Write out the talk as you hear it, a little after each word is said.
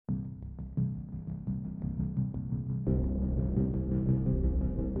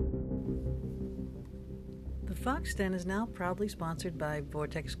Fox Den is now proudly sponsored by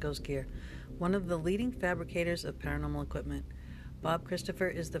Vortex Ghostgear, one of the leading fabricators of paranormal equipment. Bob Christopher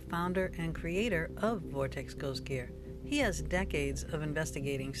is the founder and creator of Vortex Ghostgear. He has decades of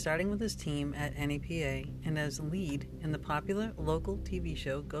investigating, starting with his team at NEPA, and as lead in the popular local TV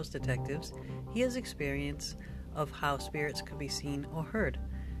show Ghost Detectives, he has experience of how spirits could be seen or heard.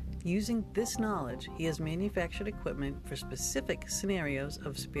 Using this knowledge, he has manufactured equipment for specific scenarios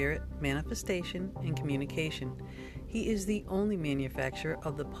of spirit manifestation and communication. He is the only manufacturer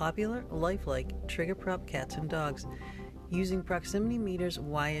of the popular lifelike trigger prop cats and dogs. Using proximity meters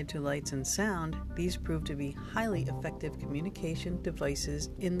wired to lights and sound, these prove to be highly effective communication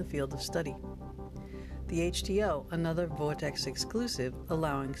devices in the field of study. The HTO, another Vortex exclusive,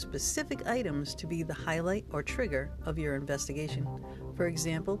 allowing specific items to be the highlight or trigger of your investigation. For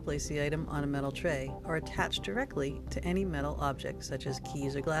example, place the item on a metal tray or attach directly to any metal object such as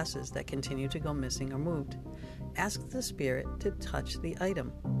keys or glasses that continue to go missing or moved. Ask the spirit to touch the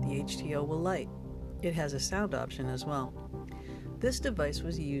item. The HTO will light. It has a sound option as well. This device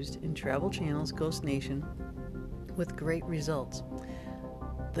was used in Travel Channel's Ghost Nation with great results.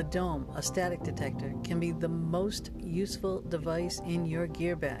 The Dome, a static detector, can be the most useful device in your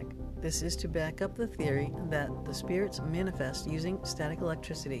gear bag. This is to back up the theory that the spirits manifest using static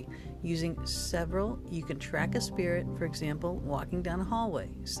electricity. Using several, you can track a spirit, for example, walking down a hallway,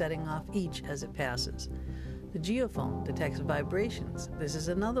 setting off each as it passes. The geophone detects vibrations. This is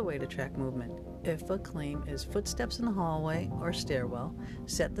another way to track movement. If a claim is footsteps in the hallway or stairwell,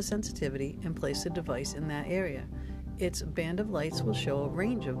 set the sensitivity and place the device in that area. Its band of lights will show a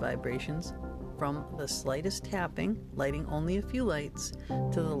range of vibrations from the slightest tapping, lighting only a few lights,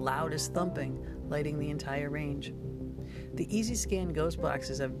 to the loudest thumping, lighting the entire range. The Easy Scan ghost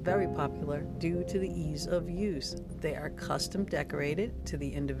boxes are very popular due to the ease of use. They are custom decorated to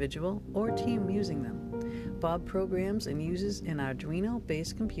the individual or team using them. Bob programs and uses an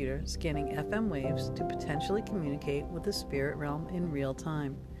Arduino-based computer scanning FM waves to potentially communicate with the spirit realm in real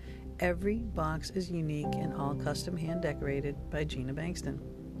time. Every box is unique and all custom hand-decorated by Gina Bankston.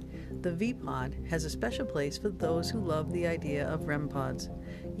 The V-Pod has a special place for those who love the idea of REM pods.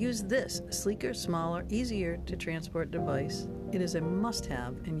 Use this sleeker, smaller, easier to transport device. It is a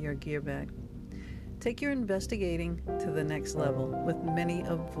must-have in your gear bag. Take your investigating to the next level with many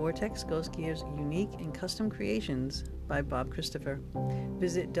of Vortex Ghostgear's unique and custom creations by Bob Christopher.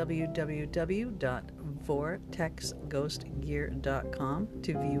 Visit www.vortexghostgear.com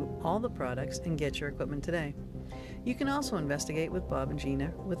to view all the products and get your equipment today. You can also investigate with Bob and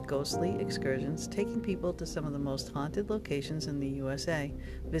Gina with ghostly excursions, taking people to some of the most haunted locations in the USA.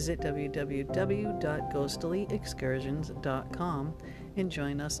 Visit www.ghostlyexcursions.com and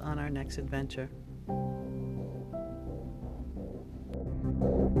join us on our next adventure.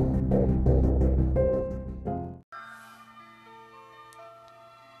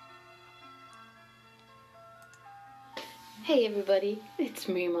 Hey everybody, it's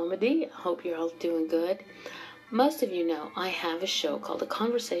me, Mama D. I hope you're all doing good. Most of you know I have a show called A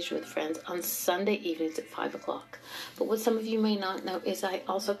Conversation with Friends on Sunday evenings at 5 o'clock. But what some of you may not know is I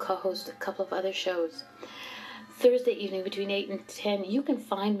also co-host a couple of other shows. Thursday evening between 8 and 10, you can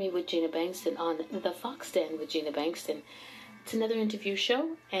find me with Gina Bankston on The Fox Den with Gina Bankston. It's another interview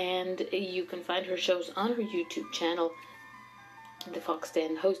show, and you can find her shows on her YouTube channel, The Fox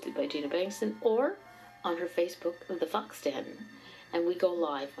Den, hosted by Gina Bankston, or on her Facebook, The Fox Den, and we go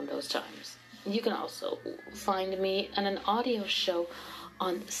live on those times. You can also find me on an audio show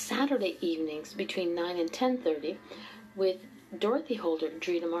on Saturday evenings between 9 and 10:30 with Dorothy Holder,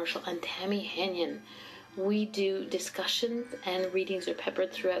 Drina Marshall, and Tammy Henyon. We do discussions and readings are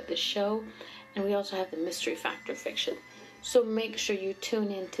peppered throughout the show, and we also have the Mystery Factor fiction. So make sure you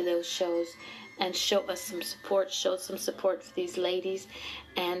tune in to those shows and show us some support. Show some support for these ladies,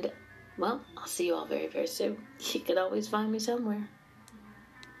 and well, I'll see you all very, very soon. You can always find me somewhere.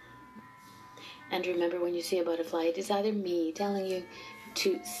 And remember, when you see a butterfly, it is either me telling you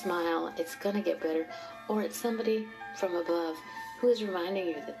to smile, it's going to get better, or it's somebody from above who is reminding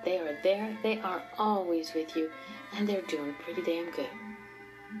you that they are there, they are always with you, and they're doing pretty damn good.